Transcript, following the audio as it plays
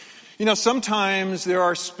Sometimes there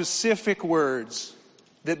are specific words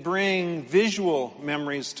that bring visual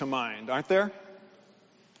memories to mind, aren't there?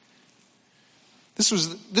 This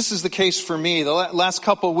is the case for me. The last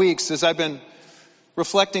couple of weeks, as I've been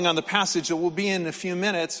reflecting on the passage that we'll be in a few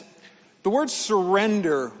minutes, the word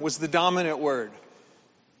surrender was the dominant word.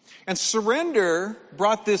 And surrender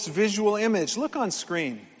brought this visual image. Look on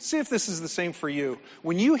screen. See if this is the same for you.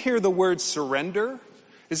 When you hear the word surrender,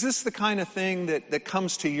 is this the kind of thing that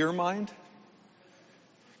comes to your mind?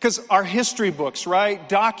 Because our history books, right?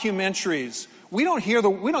 Documentaries, we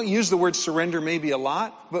don't use the word surrender maybe a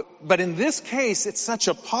lot, but in this case, it's such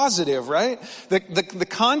a positive, right? The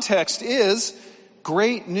context is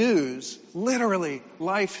great news, literally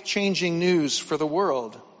life-changing news for the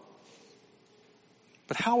world.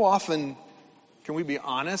 But how often, can we be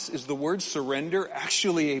honest, is the word surrender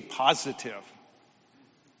actually a positive?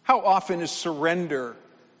 How often is surrender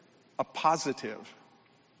a positive?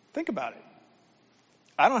 Think about it.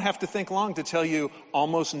 I don't have to think long to tell you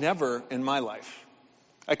almost never in my life.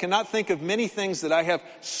 I cannot think of many things that I have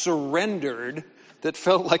surrendered that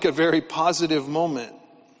felt like a very positive moment.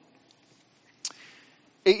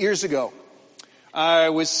 8 years ago, I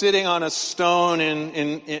was sitting on a stone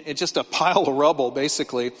in just a pile of rubble,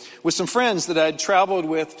 basically, with some friends that I'd traveled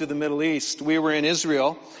with to the Middle East. We were in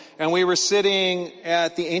Israel, and we were sitting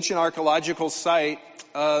at the ancient archaeological site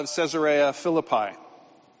of Caesarea Philippi.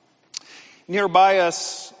 Nearby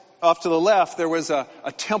us, off to the left, there was a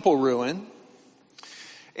temple ruin.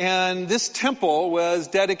 And this temple was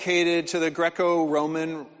dedicated to the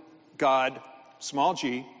Greco-Roman god, small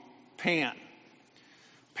g, Pan.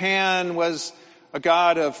 Pan was a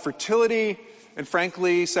god of fertility and,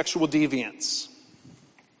 frankly, sexual deviance.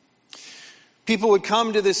 People would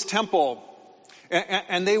come to this temple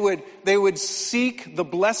and they would seek the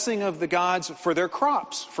blessing of the gods for their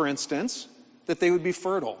crops, for instance, that they would be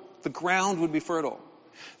fertile. The ground would be fertile.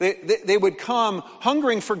 They would come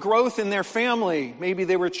hungering for growth in their family. Maybe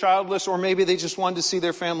they were childless, or maybe they just wanted to see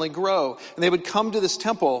their family grow. And they would come to this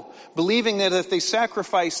temple, believing that if they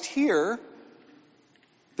sacrificed here,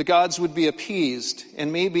 the gods would be appeased.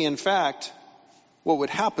 And maybe, in fact, what would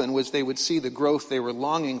happen was they would see the growth they were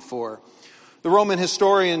longing for. The Roman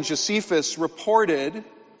historian Josephus reported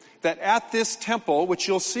that at this temple, which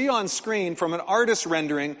you'll see on screen from an artist's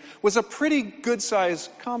rendering, was a pretty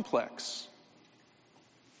good-sized complex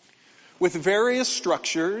with various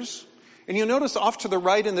structures. And you'll notice off to the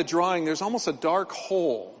right in the drawing, there's almost a dark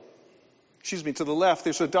hole. To the left,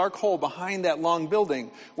 there's a dark hole behind that long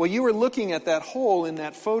building. Well, you were looking at that hole in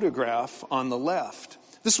that photograph on the left.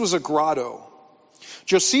 This was a grotto.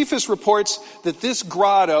 Josephus reports that this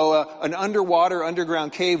grotto, an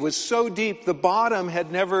underground cave, was so deep the bottom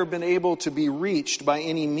had never been able to be reached by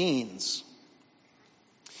any means.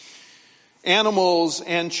 Animals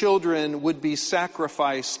and children would be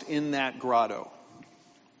sacrificed in that grotto.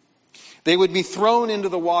 They would be thrown into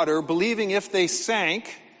the water, believing if they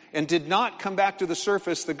sank and did not come back to the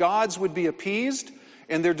surface, the gods would be appeased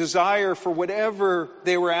and their desire for whatever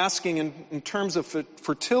they were asking in terms of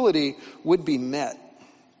fertility would be met.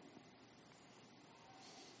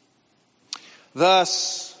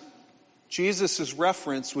 Thus, Jesus'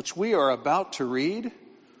 reference, which we are about to read,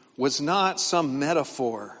 was not some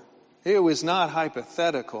metaphor. It was not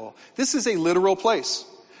hypothetical. This is a literal place.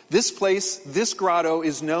 This grotto,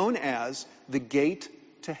 is known as the gate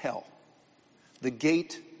to hell. The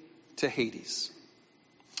gate to Hades.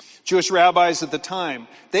 Jewish rabbis at the time,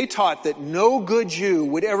 they taught that no good Jew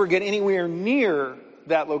would ever get anywhere near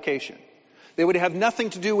that location. They would have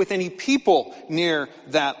nothing to do with any people near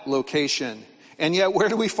that location. And yet, where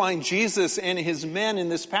do we find Jesus and his men in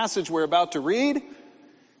this passage we're about to read?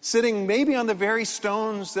 Sitting maybe on the very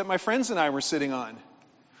stones that my friends and I were sitting on,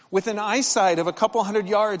 with an eyesight of a couple hundred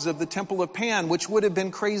yards of the Temple of Pan, which would have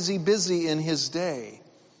been crazy busy in his day.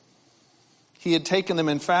 He had taken them,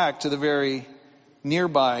 in fact, to the very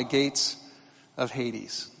nearby gates of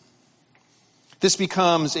Hades. This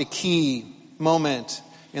becomes a key moment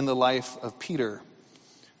in the life of Peter,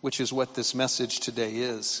 which is what this message today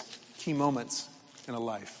is. Key moments in a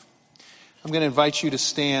life. I'm going to invite you to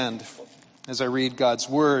stand as I read God's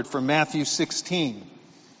word from Matthew 16,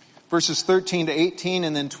 verses 13 to 18,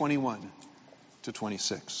 and then 21 to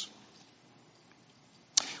 26.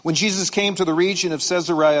 When Jesus came to the region of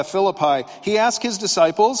Caesarea Philippi, he asked his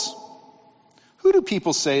disciples, "Who do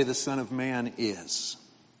people say the Son of Man is?"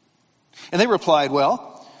 And they replied,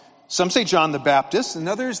 "Well, some say John the Baptist, and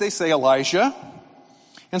others they say Elijah,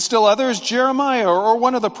 and still others Jeremiah or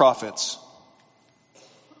one of the prophets."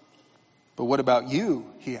 "But what about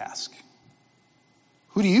you?" he asked.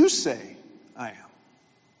 "Who do you say I am?"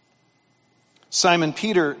 Simon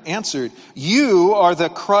Peter answered, "You are the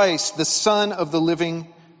Christ, the Son of the living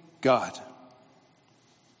God."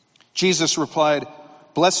 Jesus replied,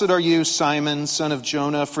 "Blessed are you, Simon, son of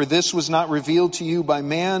Jonah, for this was not revealed to you by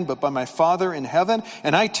man, but by my Father in heaven.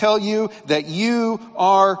 And I tell you that you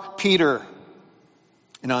are Peter.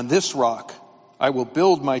 And on this rock I will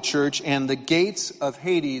build my church, and the gates of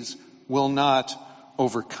Hades will not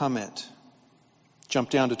overcome it." Jump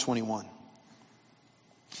down to 21.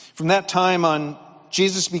 From that time on,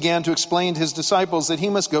 Jesus began to explain to his disciples that he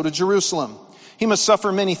must go to Jerusalem. He must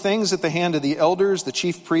suffer many things at the hand of the elders, the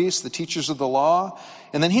chief priests, the teachers of the law,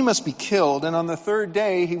 and then he must be killed, and on the third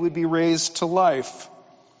day he would be raised to life.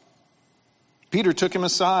 Peter took him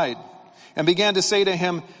aside and began to say to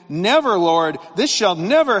him, "Never, Lord, this shall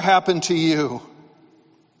never happen to you."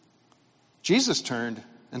 Jesus turned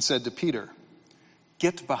and said to Peter,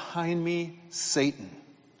 "Get behind me, Satan.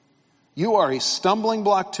 You are a stumbling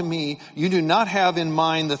block to me. You do not have in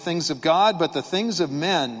mind the things of God, but the things of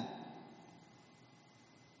men."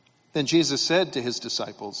 Then Jesus said to his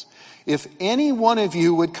disciples, "If any one of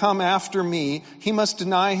you would come after me, he must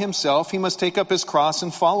deny himself. He must take up his cross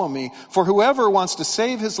and follow me. For whoever wants to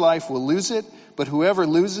save his life will lose it, but whoever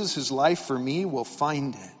loses his life for me will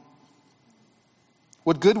find it.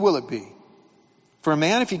 What good will it be for a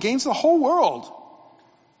man if he gains the whole world,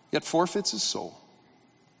 yet forfeits his soul?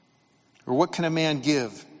 Or what can a man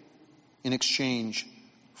give in exchange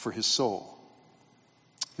for his soul?"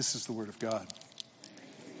 This is the word of God.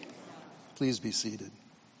 Please be seated.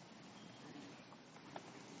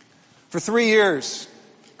 For 3 years,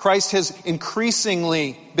 Christ has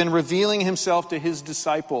increasingly been revealing himself to his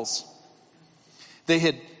disciples. They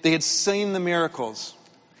had seen the miracles.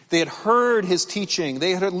 They had heard his teaching.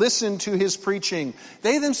 They had listened to his preaching.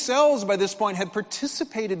 They themselves, by this point, had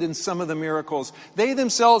participated in some of the miracles. They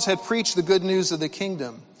themselves had preached the good news of the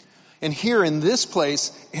kingdom. And here in this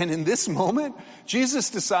place and in this moment, Jesus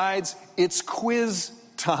decides it's quiz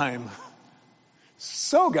time.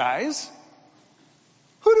 So, guys,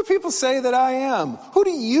 who do people say that I am? Who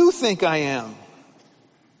do you think I am?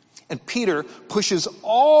 And Peter pushes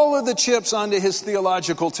all of the chips onto his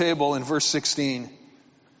theological table in verse 16.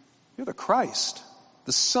 You're the Christ,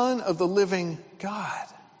 the Son of the living God.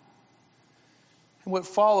 And what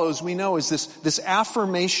follows, we know, is this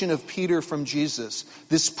affirmation of Peter from Jesus,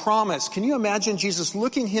 this promise. Can you imagine Jesus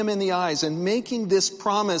looking him in the eyes and making this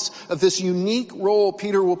promise of this unique role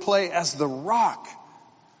Peter will play as the rock,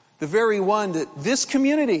 the very one that this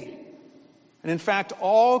community, and in fact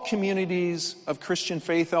all communities of Christian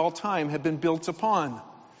faith all time, have been built upon,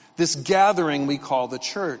 this gathering we call the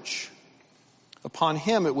church. Upon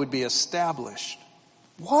him it would be established.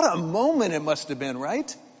 What a moment it must have been,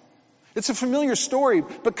 right? It's a familiar story,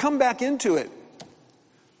 but come back into it.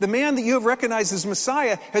 The man that you have recognized as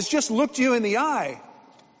Messiah has just looked you in the eye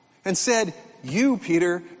and said, "You,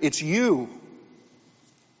 Peter, it's you."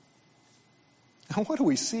 And what do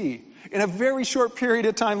we see? In a very short period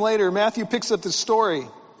of time later, Matthew picks up the story.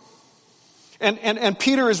 And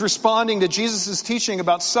Peter is responding to Jesus' teaching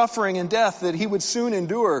about suffering and death that he would soon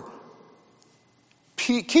endure.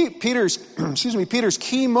 Peter's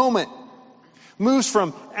key moment moves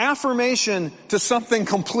from affirmation to something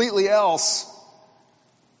completely else.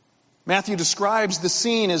 Matthew describes the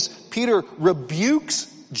scene as Peter rebukes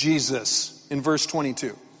Jesus in verse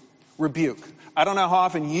 22. Rebuke. I don't know how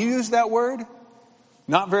often you use that word.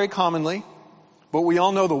 Not very commonly, but we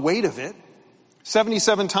all know the weight of it.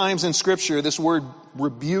 77 times in Scripture, this word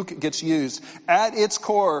rebuke gets used. At its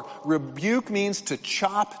core, rebuke means to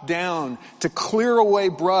chop down, to clear away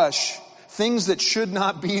brush, things that should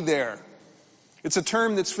not be there. It's a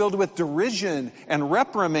term that's filled with derision and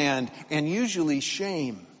reprimand and usually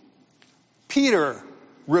shame. Peter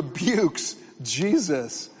rebukes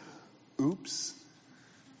Jesus. Oops.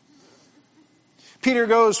 Peter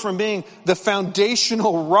goes from being the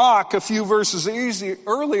foundational rock a few verses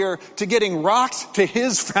earlier to getting rocked to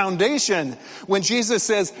his foundation when Jesus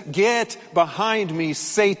says, "Get behind me,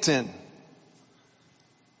 Satan."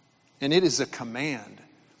 And it is a command,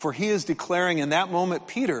 for he is declaring in that moment,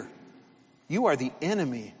 Peter, you are the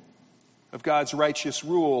enemy of God's righteous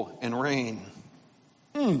rule and reign.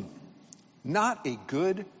 Not a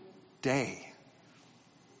good day.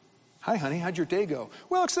 Hi, honey, how'd your day go?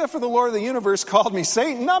 Well, except for the Lord of the universe called me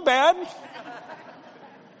Satan. Not bad.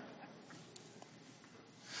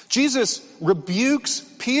 Jesus rebukes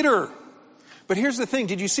Peter. But here's the thing.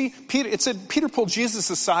 Did you see Peter? It said Peter pulled Jesus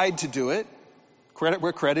aside to do it. Credit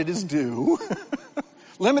where credit is due.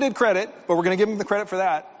 Limited credit, but we're going to give him the credit for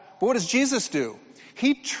that. But what does Jesus do?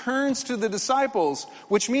 He turns to the disciples,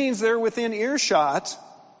 which means they're within earshot.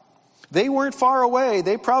 They weren't far away.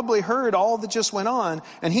 They probably heard all that just went on.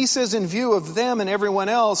 And he says, in view of them and everyone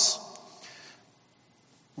else,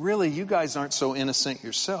 really, you guys aren't so innocent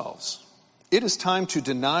yourselves. It is time to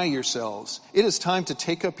deny yourselves. It is time to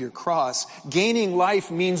take up your cross. Gaining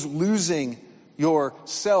life means losing your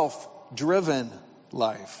self-driven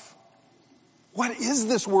life. What is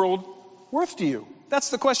this world worth to you? That's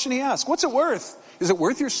the question he asks. What's it worth? Is it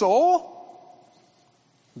worth your soul?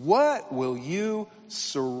 What will you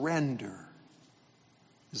surrender?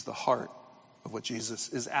 Is the heart of what Jesus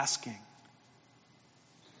is asking.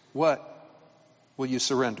 What will you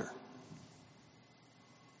surrender?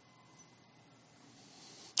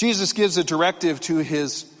 Jesus gives a directive to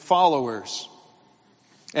his followers,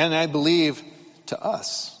 and I believe to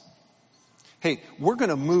us. Hey, we're going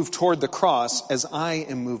to move toward the cross as I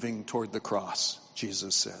am moving toward the cross,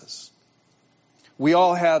 Jesus says. We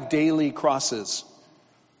all have daily crosses.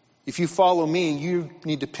 If you follow me, you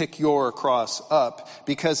need to pick your cross up,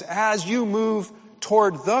 because as you move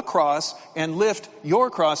toward the cross and lift your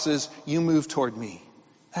crosses, you move toward me.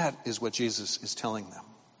 That is what Jesus is telling them.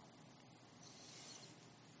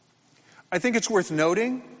 I think it's worth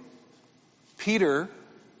noting, Peter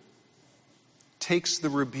takes the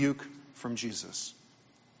rebuke from Jesus.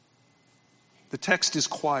 The text is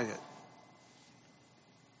quiet.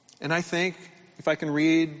 And I think, if I can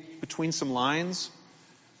read between some lines,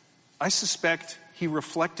 I suspect he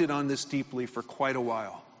reflected on this deeply for quite a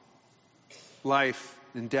while. Life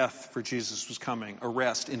and death for Jesus was coming,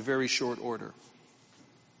 arrest in very short order.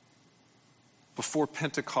 Before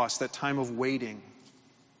Pentecost, that time of waiting.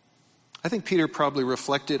 I think Peter probably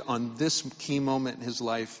reflected on this key moment in his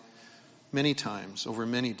life many times, over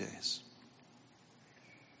many days.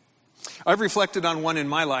 I've reflected on one in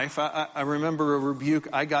my life. I remember a rebuke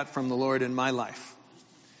I got from the Lord in my life.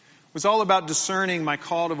 It was all about discerning my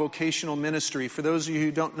call to vocational ministry. For those of you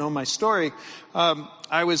who don't know my story,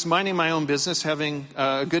 I was minding my own business, having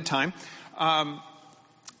a good time.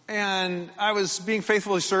 And I was being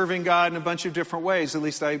faithfully serving God in a bunch of different ways. At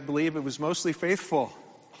least I believe it was mostly faithful.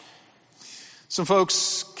 Some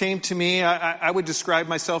folks came to me. I would describe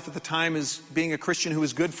myself at the time as being a Christian who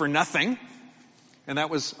was good for nothing. And that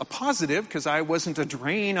was a positive, because I wasn't a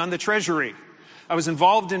drain on the treasury. I was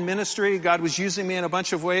involved in ministry. God was using me in a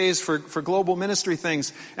bunch of ways for global ministry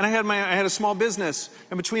things. And I had a small business.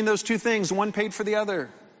 And between those two things, one paid for the other.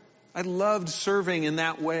 I loved serving in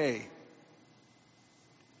that way.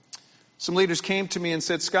 Some leaders came to me and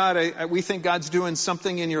said, Scott, we think God's doing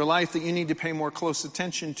something in your life that you need to pay more close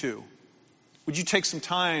attention to. Would you take some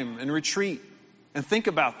time and retreat and think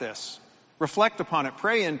about this? Reflect upon it,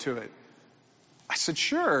 pray into it. I said,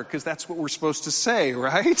 sure, because that's what we're supposed to say,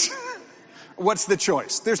 right? What's the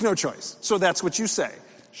choice? There's no choice. So that's what you say.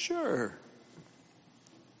 Sure.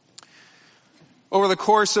 Over the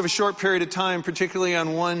course of a short period of time, particularly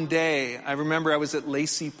on one day, I remember I was at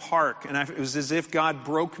Lacey Park, and it was as if God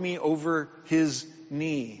broke me over his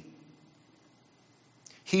knee.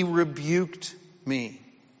 He rebuked me.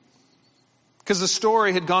 Because the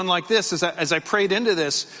story had gone like this as I prayed into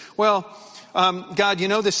this. Well, God, you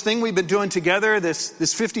know, this thing we've been doing together, this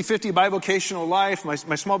 50-50 bivocational life,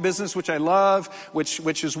 my small business, which I love,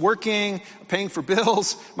 which is working, paying for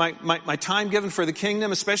bills, my time given for the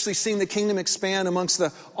kingdom, especially seeing the kingdom expand amongst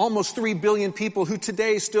the almost 3 billion people who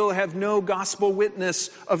today still have no gospel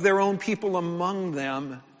witness of their own people among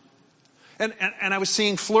them. And I was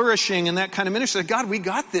seeing flourishing in that kind of ministry. God, we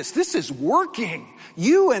got this. This is working.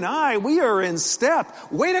 You and I, we are in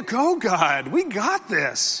step. Way to go, God. We got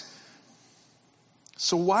this.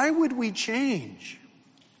 So why would we change?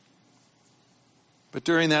 But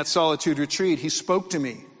during that solitude retreat, he spoke to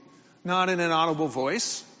me, not in an audible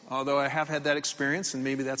voice, although I have had that experience, and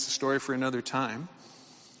maybe that's a story for another time.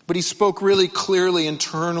 But he spoke really clearly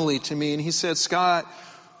internally to me, and he said, Scott,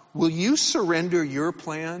 will you surrender your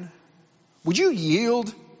plan? Would you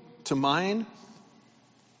yield to mine?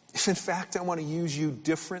 If in fact I want to use you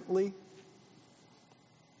differently?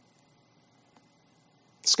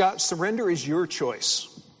 Scott, surrender is your choice.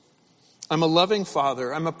 I'm a loving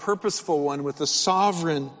father. I'm a purposeful one with a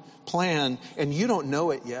sovereign plan, and you don't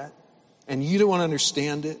know it yet, and you don't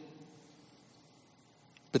understand it.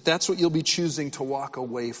 But that's what you'll be choosing to walk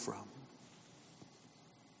away from.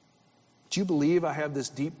 Do you believe I have this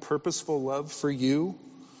deep, purposeful love for you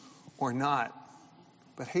or not?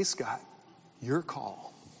 But hey, Scott, your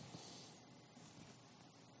call.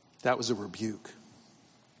 That was a rebuke.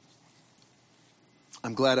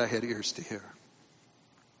 I'm glad I had ears to hear.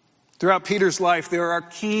 Throughout Peter's life, there are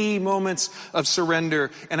key moments of surrender.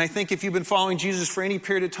 And I think if you've been following Jesus for any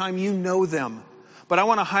period of time, you know them. but I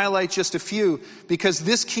want to highlight just a few because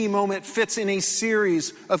this key moment fits in a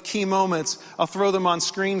series of key moments. I'll throw them on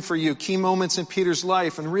screen for you. Key moments in Peter's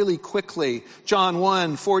life, and really quickly. John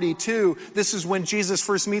 1:42. This is when Jesus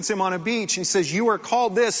first meets him on a beach. He says, "You are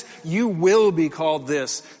called this, you will be called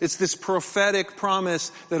this." It's this prophetic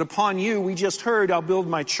promise that upon you, we just heard, I'll build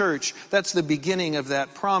my church. That's the beginning of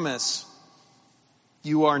that promise.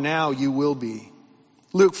 You are now, you will be.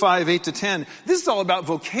 Luke 5:8-10. This is all about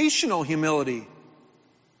vocational humility.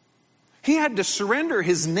 He had to surrender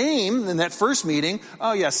his name in that first meeting.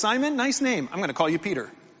 Oh yeah, Simon, nice name. I'm going to call you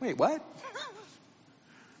Peter. Wait, what?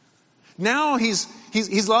 Now he's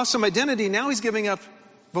lost some identity. Now he's giving up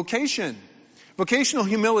vocation. Vocational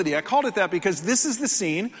humility. I called it that because this is the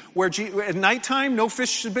scene where at nighttime, no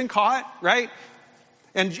fish had been caught, right?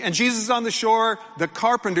 And Jesus is on the shore, the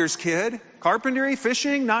carpenter's kid. Carpentry,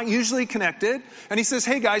 fishing, not usually connected. And he says,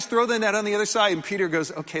 "Hey guys, throw the net on the other side." And Peter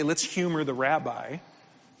goes, "Okay, let's humor the rabbi."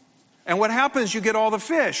 And what happens? You get all the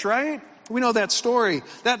fish, right? We know that story.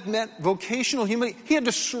 That meant vocational humility. He had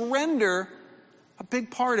to surrender a big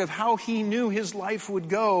part of how he knew his life would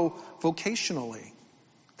go vocationally.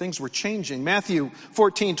 Things were changing. Matthew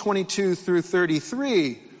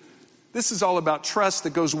 14:22-33. This is all about trust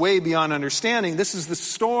that goes way beyond understanding. This is the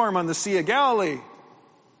storm on the Sea of Galilee.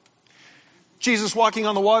 Jesus walking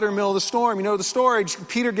on the water in the middle of the storm. You know the story.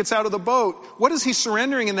 Peter gets out of the boat. What is he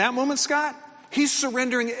surrendering in that moment, Scott? He's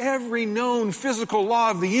surrendering every known physical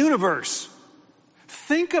law of the universe.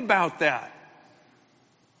 Think about that.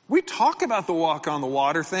 We talk about the walk on the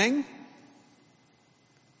water thing.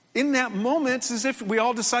 In that moment, it's as if we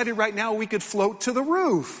all decided right now we could float to the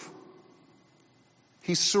roof.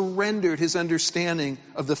 He surrendered his understanding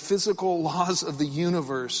of the physical laws of the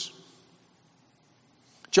universe.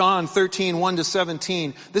 John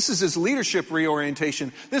 13:1-17. This is his leadership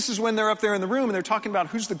reorientation. This is when they're up there in the room and they're talking about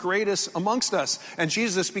who's the greatest amongst us. And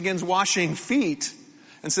Jesus begins washing feet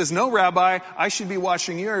and says, "No, Rabbi, I should be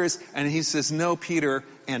washing yours." And he says, "No, Peter,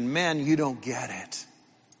 and men, you don't get it.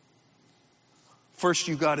 First,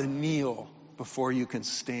 you got to kneel before you can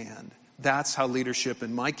stand." That's how leadership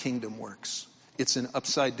in my kingdom works. It's an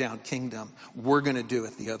upside down kingdom. We're going to do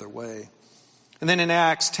it the other way. And then in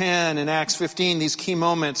Acts 10 and Acts 15, these key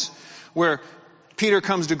moments where Peter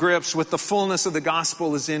comes to grips with the fullness of the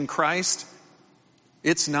gospel is in Christ.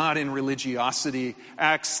 It's not in religiosity.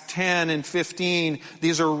 Acts 10 and 15,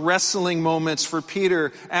 these are wrestling moments for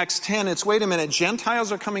Peter. Acts 10, it's, wait a minute,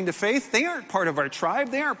 Gentiles are coming to faith? They aren't part of our tribe.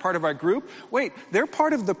 They aren't part of our group. Wait, they're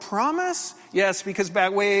part of the promise? Yes, because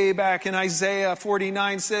way back in Isaiah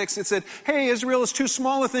 49:6, it said, "Hey, Israel is too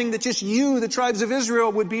small a thing that just you, the tribes of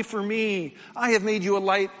Israel, would be for me. I have made you a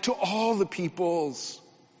light to all the peoples."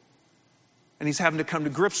 And he's having to come to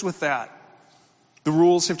grips with that. The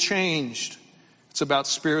rules have changed. It's about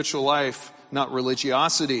spiritual life, not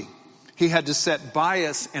religiosity. He had to set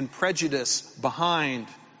bias and prejudice behind.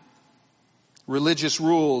 Religious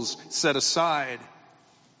rules set aside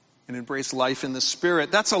and embrace life in the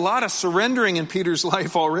Spirit. That's a lot of surrendering in Peter's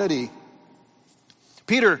life already.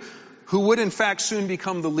 Peter, who would in fact soon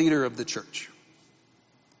become the leader of the church,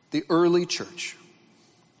 the early church.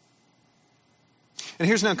 And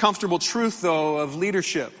here's an uncomfortable truth, though, of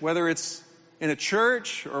leadership, whether it's in a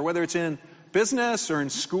church or whether it's in business or in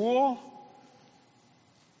school.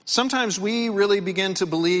 Sometimes we really begin to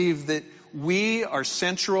believe that we are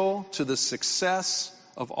central to the success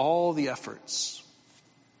of all the efforts.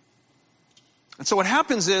 And so what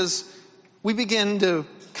happens is we begin to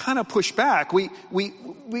kind of push back. We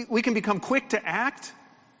can become quick to act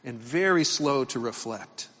and very slow to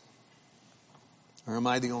reflect. Or am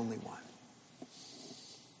I the only one?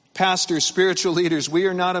 Pastors, spiritual leaders, we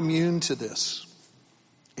are not immune to this.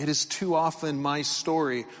 It is too often my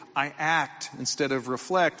story. I act instead of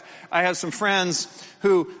reflect. I have some friends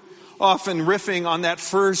who, often riffing on that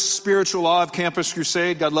first spiritual law of Campus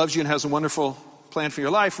Crusade, God loves you and has a wonderful plan for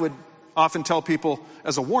your life, would often tell people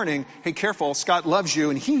as a warning, "Hey, careful, Scott loves you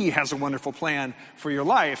and he has a wonderful plan for your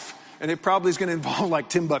life." And it probably is going to involve like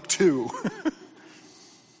Timbuktu.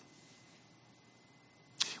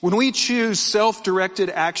 When we choose self-directed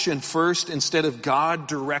action first instead of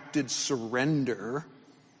God-directed surrender,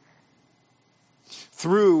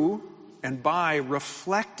 through and by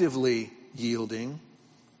reflectively yielding,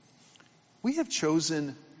 we have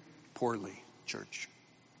chosen poorly, church.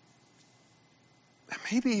 And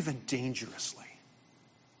maybe even dangerously.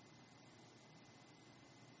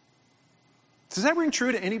 Does that ring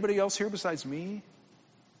true to anybody else here besides me?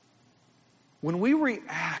 When we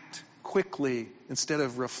react quickly instead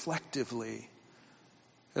of reflectively,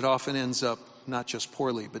 it often ends up not just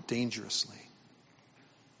poorly, but dangerously.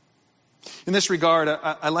 In this regard,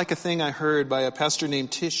 I like a thing I heard by a pastor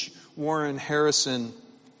named Tish Warren Harrison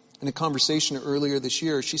in a conversation earlier this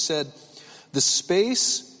year. She said, the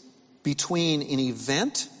space between an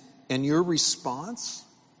event and your response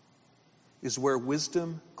is where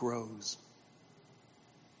wisdom grows.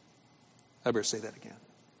 I better say that again.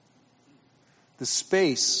 The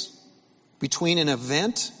space between an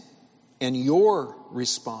event and your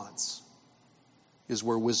response is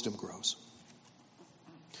where wisdom grows.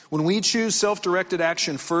 When we choose self-directed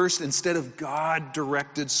action first instead of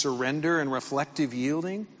God-directed surrender and reflective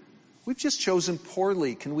yielding, we've just chosen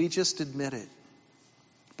poorly. Can we just admit it?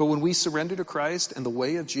 But when we surrender to Christ and the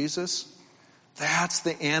way of Jesus, that's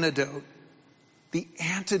the antidote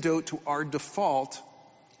to our default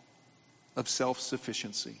of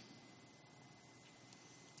self-sufficiency.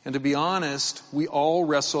 And to be honest, we all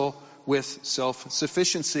wrestle with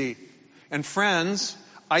self-sufficiency. And friends,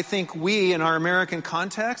 I think we, in our American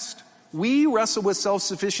context, we wrestle with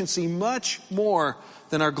self-sufficiency much more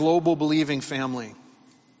than our global believing family.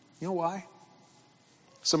 You know why?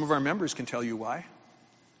 Some of our members can tell you why.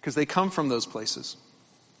 Because they come from those places.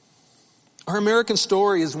 Our American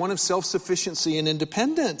story is one of self-sufficiency and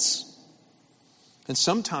independence. And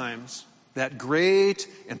sometimes that great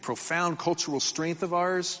and profound cultural strength of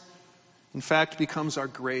ours, in fact, becomes our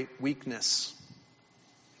great weakness.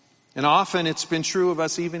 And often it's been true of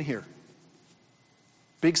us even here.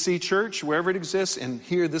 Big C Church, wherever it exists, and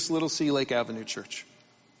here, this little C Lake Avenue Church.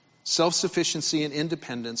 Self-sufficiency and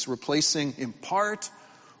independence replacing in part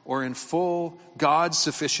or in full God's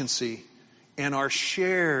sufficiency and our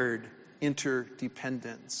shared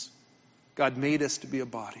interdependence. God made us to be a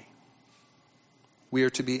body. We are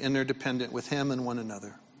to be interdependent with Him and one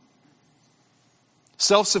another.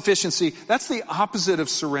 Self-sufficiency, that's the opposite of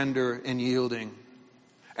surrender and yielding.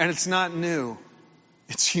 And it's not new.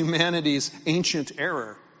 It's humanity's ancient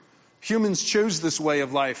error. Humans choose this way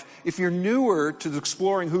of life. If you're newer to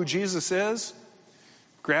exploring who Jesus is,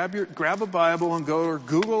 grab a Bible and go, or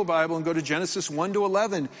Google a Bible and go to Genesis 1 to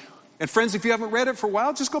 11. And friends, if you haven't read it for a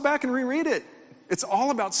while, just go back and reread it. It's all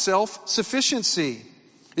about self-sufficiency.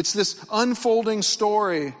 It's this unfolding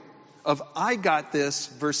story of I got this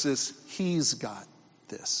versus He's got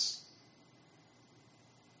this.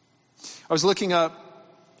 I was looking up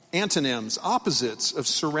antonyms, opposites of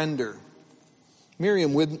surrender.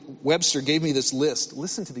 Merriam-Webster gave me this list.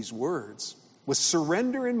 Listen to these words. With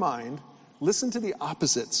surrender in mind, listen to the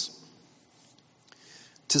opposites.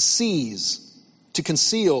 To seize, to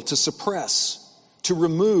conceal, to suppress, to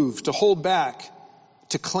remove, to hold back,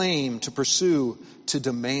 to claim, to pursue, to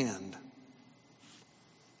demand.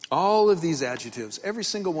 All of these adjectives, every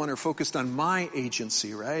single one, are focused on my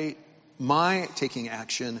agency, right? My taking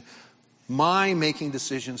action, my making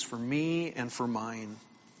decisions for me and for mine.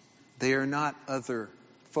 They are not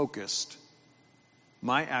other-focused.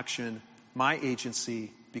 My action, my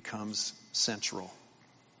agency becomes central.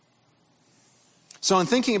 So in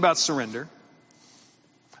thinking about surrender,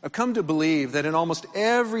 I've come to believe that in almost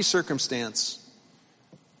every circumstance,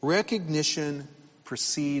 recognition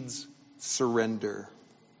precedes surrender.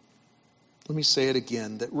 Let me say it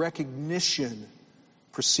again, that recognition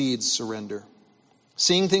precedes surrender.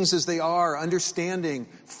 Seeing things as they are, understanding,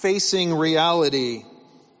 facing reality,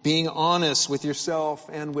 being honest with yourself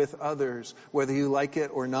and with others, whether you like it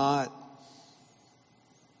or not.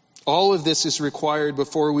 All of this is required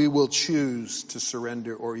before we will choose to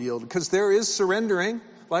surrender or yield. Because there is surrendering,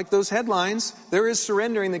 like those headlines, there is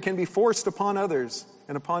surrendering that can be forced upon others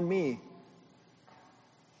and upon me.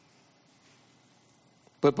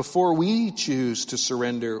 But before we choose to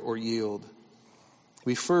surrender or yield,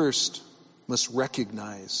 we first must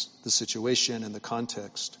recognize the situation and the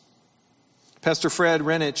context. Pastor Fred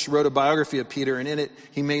Renich wrote a biography of Peter, and in it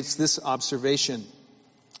he makes this observation.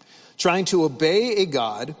 Trying to obey a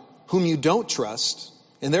God whom you don't trust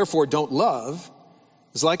and therefore don't love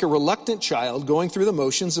is like a reluctant child going through the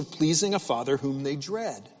motions of pleasing a father whom they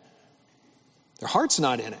dread. Their heart's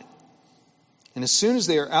not in it. And as soon as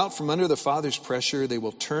they are out from under the father's pressure, they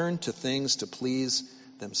will turn to things to please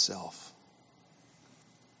themselves.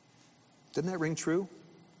 Doesn't that ring true?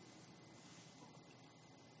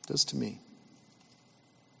 It does to me.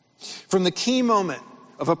 From the key moment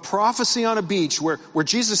of a prophecy on a beach where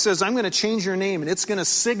Jesus says, I'm going to change your name and it's going to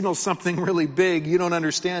signal something really big. You don't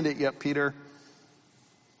understand it yet, Peter.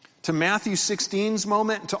 To Matthew 16's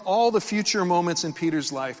moment, to all the future moments in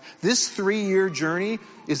Peter's life. This 3-year journey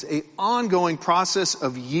is an ongoing process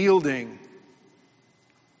of yielding.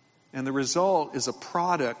 And the result is a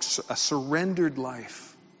product, a surrendered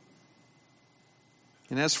life.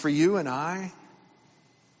 And as for you and I,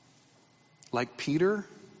 like Peter,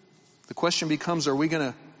 the question becomes, are we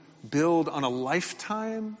going to build on a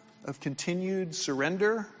lifetime of continued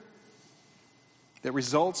surrender that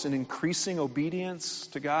results in increasing obedience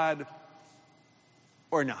to God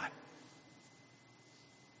or not?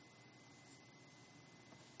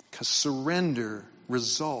 Because surrender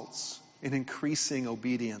results in increasing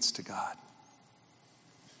obedience to God.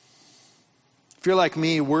 If you're like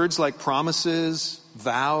me, words like promises,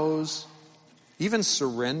 vows, even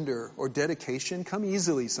surrender or dedication come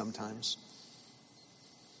easily sometimes.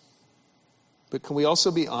 But can we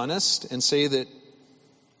also be honest and say that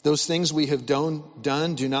those things we have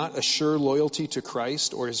done do not assure loyalty to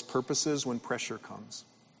Christ or his purposes when pressure comes?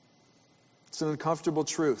 It's an uncomfortable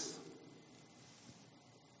truth.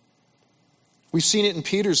 We've seen it in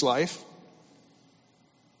Peter's life.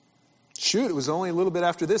 Shoot, it was only a little bit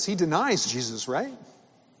after this. He denies Jesus, right?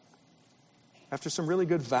 After some really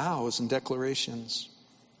good vows and declarations.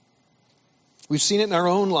 We've seen it in our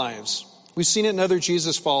own lives. We've seen it in other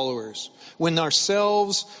Jesus followers. When our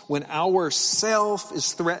self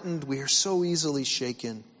is threatened, we are so easily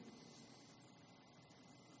shaken.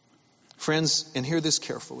 Friends, and hear this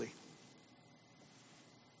carefully.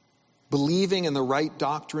 Believing in the right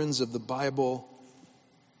doctrines of the Bible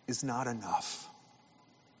is not enough.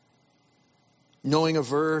 Knowing a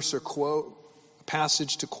verse or quote, a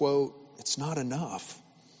passage to quote, it's not enough.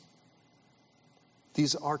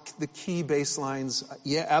 These are the key baselines.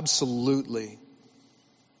 Yeah, absolutely.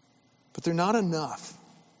 But they're not enough.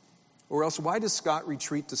 Or else, why does Scott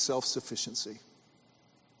retreat to self-sufficiency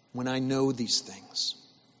when I know these things?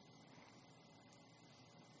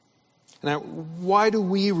 And why do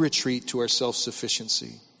we retreat to our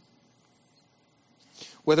self-sufficiency?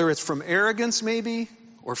 Whether it's from arrogance, maybe,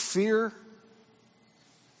 or fear,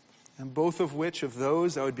 and both of which of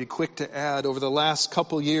those I would be quick to add over the last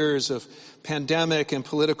couple years of pandemic and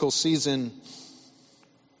political season,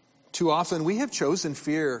 too often we have chosen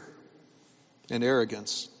fear and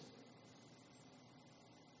arrogance.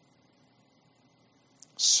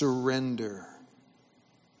 Surrender.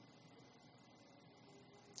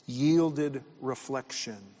 Yielded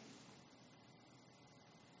reflection.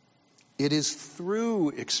 It is through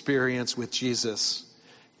experience with Jesus.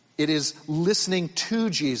 It is listening to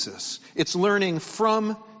Jesus. It's learning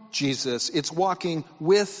from Jesus. It's walking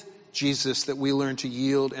with Jesus that we learn to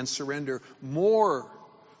yield and surrender more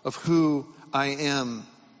of who I am.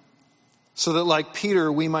 So that like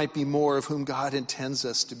Peter, we might be more of whom God intends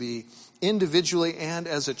us to be, individually and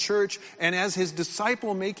as a church and as his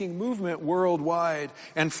disciple-making movement worldwide.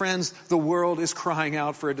 And friends, the world is crying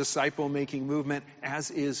out for a disciple-making movement,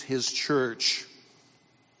 as is his church.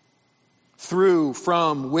 Through,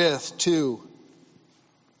 from, with, to,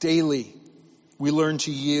 daily, we learn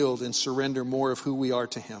to yield and surrender more of who we are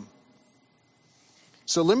to him.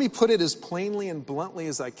 So let me put it as plainly and bluntly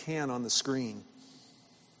as I can on the screen.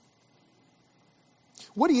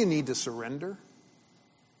 What do you need to surrender?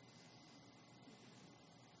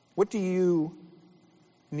 What do you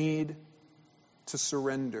need to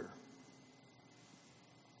surrender?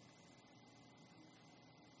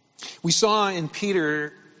 We saw in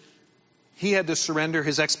Peter, he had to surrender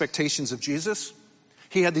his expectations of Jesus.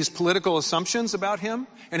 He had these political assumptions about him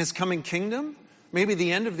and his coming kingdom. Maybe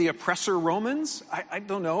the end of the oppressor Romans. I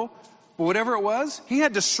don't know. But whatever it was, he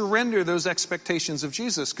had to surrender those expectations of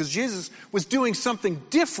Jesus because Jesus was doing something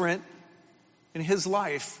different in his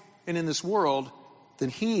life and in this world than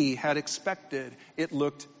he had expected. It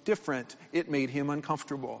looked different. It made him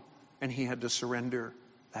uncomfortable. And he had to surrender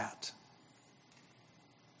that.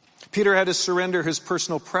 Peter had to surrender his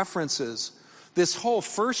personal preferences. This whole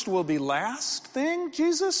first will be last thing,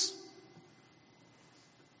 Jesus?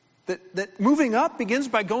 That moving up begins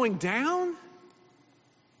by going down?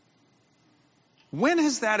 When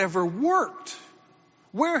has that ever worked?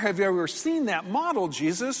 Where have you ever seen that model,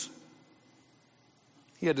 Jesus?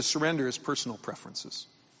 He had to surrender his personal preferences.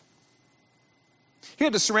 He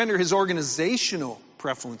had to surrender his organizational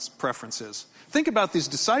preferences. Think about these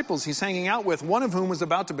disciples he's hanging out with, one of whom was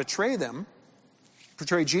about to betray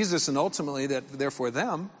Jesus and ultimately therefore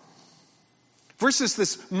them. Versus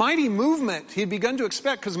this mighty movement he had begun to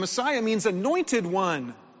expect, because Messiah means anointed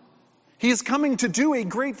one. He is coming to do a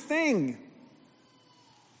great thing.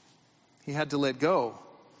 He had to let go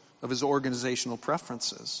of his organizational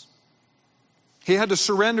preferences. He had to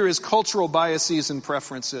surrender his cultural biases and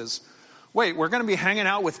preferences. Wait, we're going to be hanging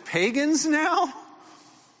out with pagans now?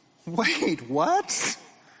 Wait, what?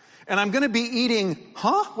 And I'm going to be eating,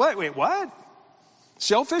 Wait, what?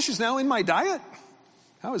 Shellfish is now in my diet?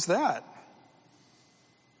 How is that?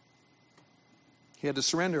 He had to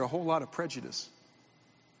surrender a whole lot of prejudice.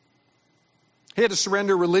 He had to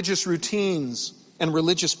surrender religious routines and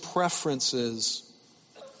religious preferences.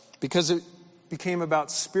 because it became about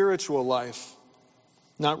spiritual life,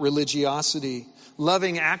 not religiosity,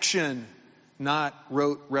 loving action, not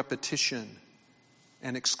rote repetition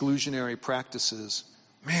and exclusionary practices.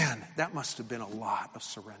 Man, that must have been a lot of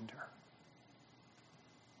surrender.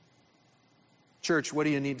 Church, what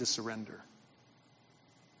do you need to surrender?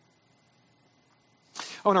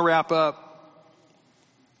 I want to wrap up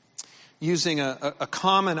using a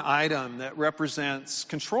common item that represents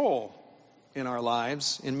control in our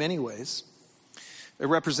lives in many ways. It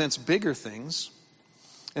represents bigger things.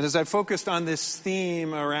 And as I focused on this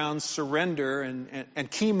theme around surrender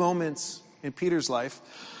and key moments in Peter's life,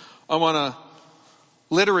 I want to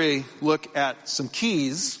literally look at some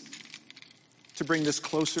keys to bring this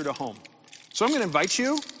closer to home. So I'm going to invite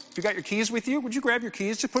you, if you got your keys with you, would you grab your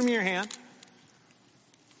keys? Just put them in your hand.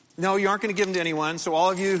 No, you aren't going to give them to anyone. So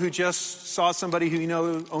all of you who just saw somebody who you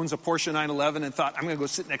know owns a Porsche 911 and thought, I'm going to go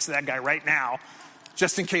sit next to that guy right now,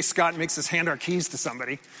 just in case Scott makes us hand our keys to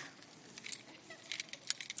somebody.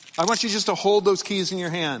 I want you just to hold those keys in your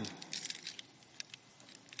hand.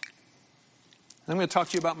 I'm going to talk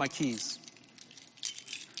to you about my keys.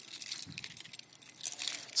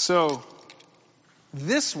 So,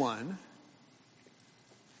 this one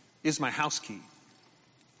is my house key.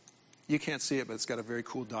 You can't see it, but it's got a very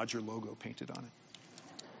cool Dodger logo painted on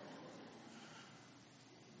it.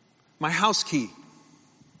 My house key.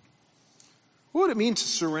 What would it mean to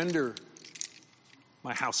surrender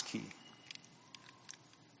my house key?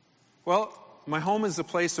 Well, my home is a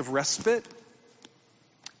place of respite.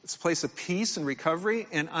 It's a place of peace and recovery,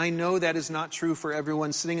 and I know that is not true for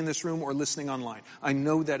everyone sitting in this room or listening online. I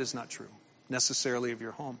know that is not true necessarily of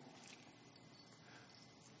your home.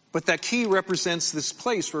 But that key represents this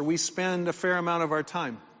place where we spend a fair amount of our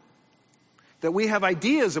time. That we have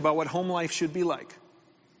ideas about what home life should be like.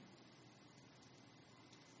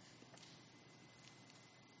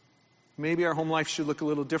 Maybe our home life should look a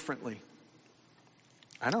little differently.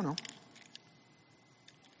 I don't know.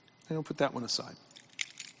 I'm going to put that one aside.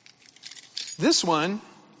 This one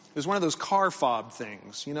is one of those car fob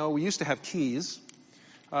things. You know, we used to have keys.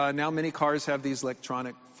 Now many cars have these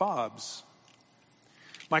electronic fobs.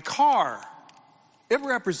 My car, it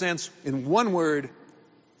represents, in one word,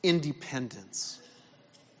 independence.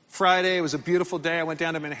 Friday was a beautiful day. I went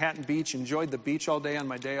down to Manhattan Beach, enjoyed the beach all day on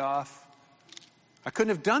my day off. I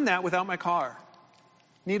couldn't have done that without my car.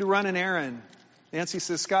 Need to run an errand. Nancy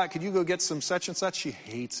says, Scott, could you go get some such and such? She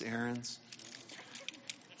hates errands.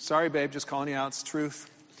 Sorry, babe, just calling you out. It's the truth.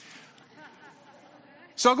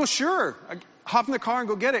 So I'll go, sure. I hop in the car and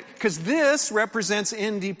go get it. Because this represents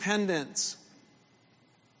independence.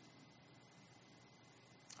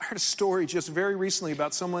 I heard a story just very recently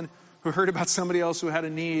about someone who heard about somebody else who had a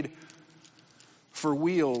need for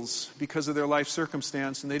wheels because of their life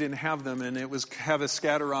circumstance, and they didn't have them, and it was have a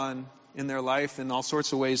scatteron in their life in all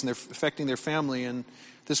sorts of ways, and they're affecting their family, and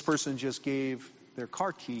this person just gave their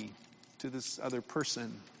car key to this other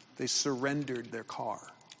person. They surrendered their car.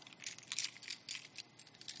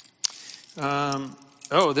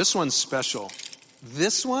 This one's special.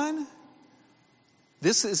 This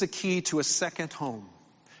is a key to a second home.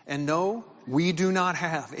 And no, we do not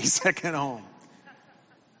have a second home.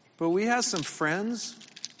 But we have some friends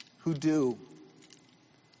who do.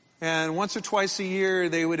 And once or twice a year,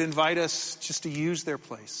 they would invite us just to use their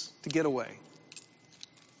place, to get away.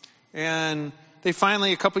 And they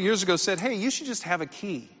finally, a couple years ago, said, hey, you should just have a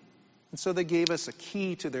key. And so they gave us a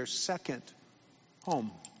key to their second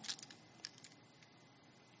home.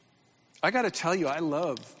 I got to tell you, I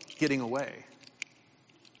love getting away.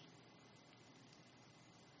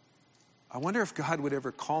 I wonder if God would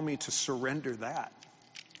ever call me to surrender that.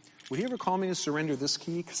 Would he ever call me to surrender this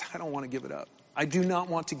key? Because I don't want to give it up. I do not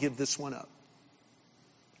want to give this one up.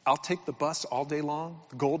 I'll take the bus all day long,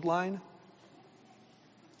 the Gold Line.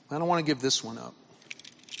 I don't want to give this one up.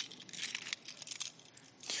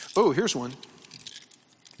 Oh, here's one.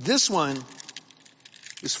 This one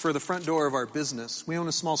is for the front door of our business. We own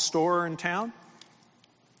a small store in town.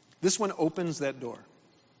 This one opens that door.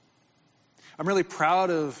 I'm really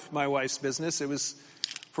proud of my wife's business. It was,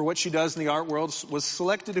 for what she does in the art world, was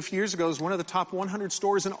selected a few years ago as one of the top 100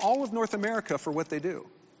 stores in all of North America for what they do.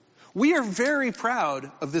 We are very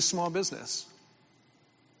proud of this small business.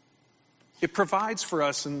 It provides for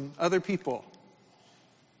us and other people.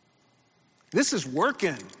 This is working.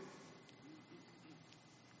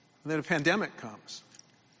 And then a pandemic comes,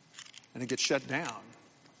 and it gets shut down.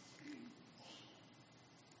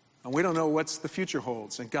 And we don't know what the future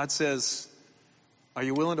holds. And God says, are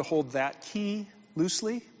you willing to hold that key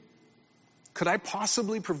loosely? Could I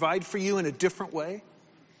possibly provide for you in a different way?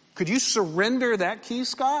 Could you surrender that key,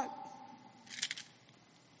 Scott?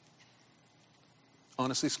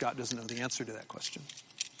 Honestly, Scott doesn't know the answer to that question.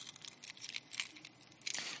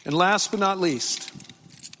 And last but not least,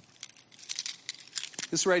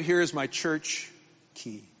 this right here is my church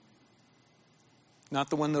key. Not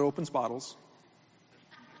the one that opens bottles.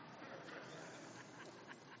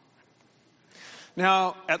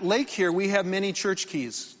 Now, at Lake here, we have many church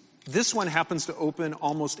keys. This one happens to open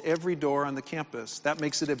almost every door on the campus. That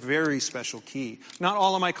makes it a very special key. Not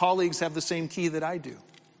all of my colleagues have the same key that I do.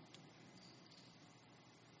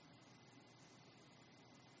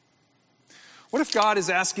 What if God is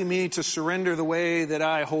asking me to surrender the way that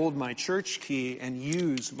I hold my church key and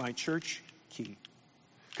use my church key?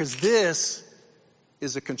 Because this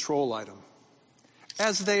is a control item,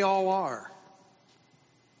 as they all are.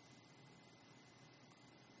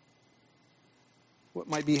 What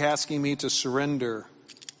might be asking me to surrender?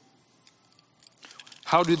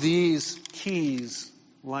 How do these keys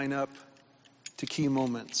line up to key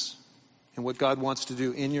moments and what God wants to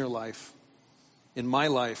do in your life, in my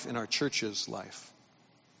life, in our church's life?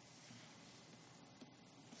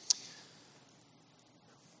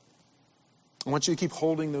 I want you to keep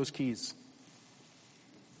holding those keys.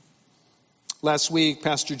 Last week,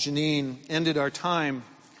 Pastor Janine ended our time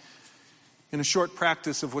in a short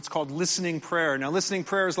practice of what's called listening prayer. Now, listening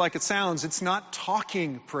prayer is like it sounds. It's not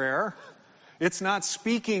talking prayer. It's not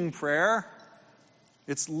speaking prayer.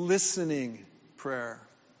 It's listening prayer.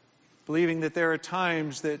 Believing that there are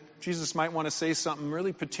times that Jesus might want to say something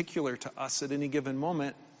really particular to us at any given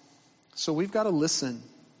moment. So we've got to listen.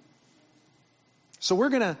 So we're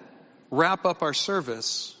going to wrap up our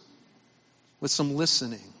service with some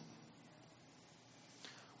listening.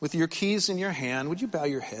 With your keys in your hand, would you bow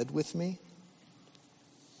your head with me?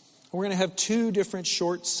 We're going to have 2 different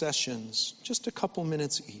short sessions, just a couple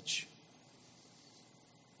minutes each.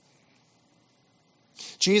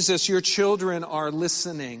 Jesus, your children are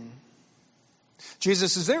listening.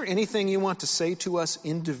 Jesus, is there anything you want to say to us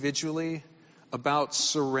individually about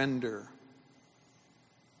surrender?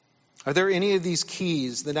 Are there any of these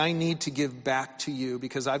keys that I need to give back to you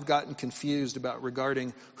because I've gotten confused about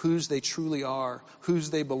regarding whose they truly are,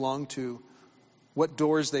 whose they belong to, what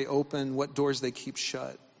doors they open, what doors they keep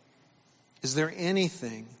shut? Is there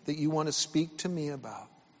anything that you want to speak to me about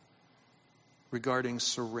regarding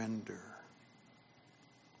surrender?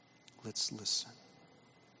 Let's listen.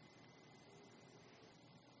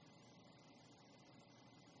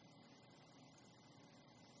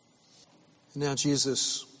 Now,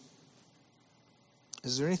 Jesus,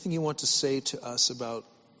 is there anything you want to say to us about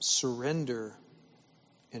surrender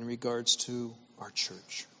in regards to our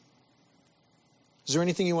church? Is there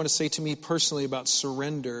anything you want to say to me personally about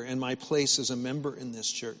surrender and my place as a member in this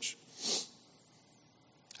church?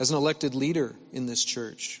 As an elected leader in this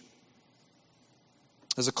church?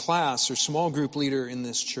 As a class or small group leader in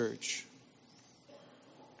this church?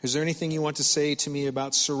 Is there anything you want to say to me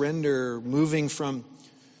about surrender, moving from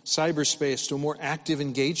cyberspace to a more active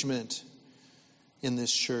engagement in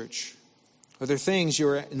this church? Are there things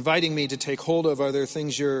you're inviting me to take hold of? Are there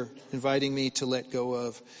things you're inviting me to let go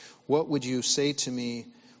of? What would you say to me?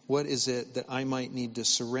 What is it that I might need to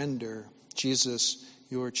surrender? Jesus,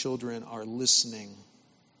 your children are listening.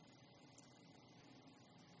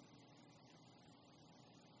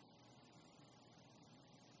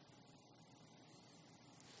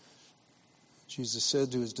 Jesus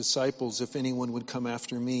said to his disciples, if anyone would come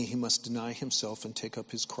after me, he must deny himself and take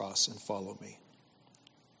up his cross and follow me.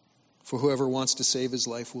 For whoever wants to save his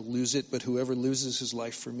life will lose it, but whoever loses his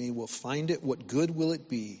life for me will find it. What good will it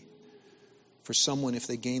be for someone if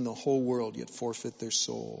they gain the whole world yet forfeit their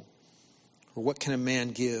soul? Or what can a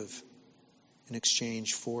man give in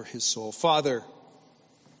exchange for his soul? Father,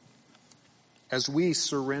 as we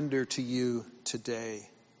surrender to you today,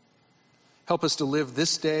 help us to live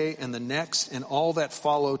this day and the next and all that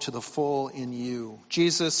follow to the full in you.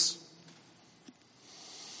 Jesus,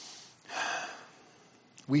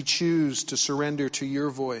 we choose to surrender to your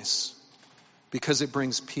voice because it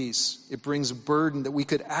brings peace. It brings a burden that we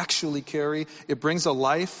could actually carry. It brings a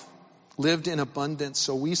life lived in abundance.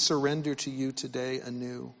 So we surrender to you today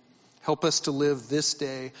anew. Help us to live this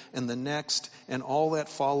day and the next and all that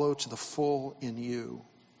follow to the full in you.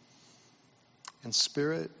 And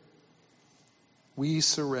Spirit, we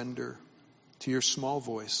surrender to your small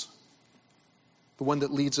voice, the one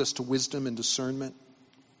that leads us to wisdom and discernment,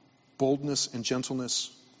 boldness and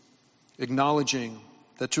gentleness, acknowledging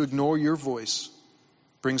that to ignore your voice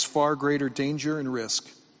brings far greater danger and risk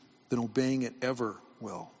than obeying it ever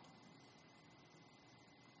will.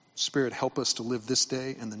 Spirit, help us to live this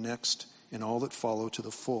day and the next and all that follow to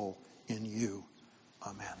the full in you.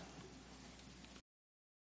 Amen.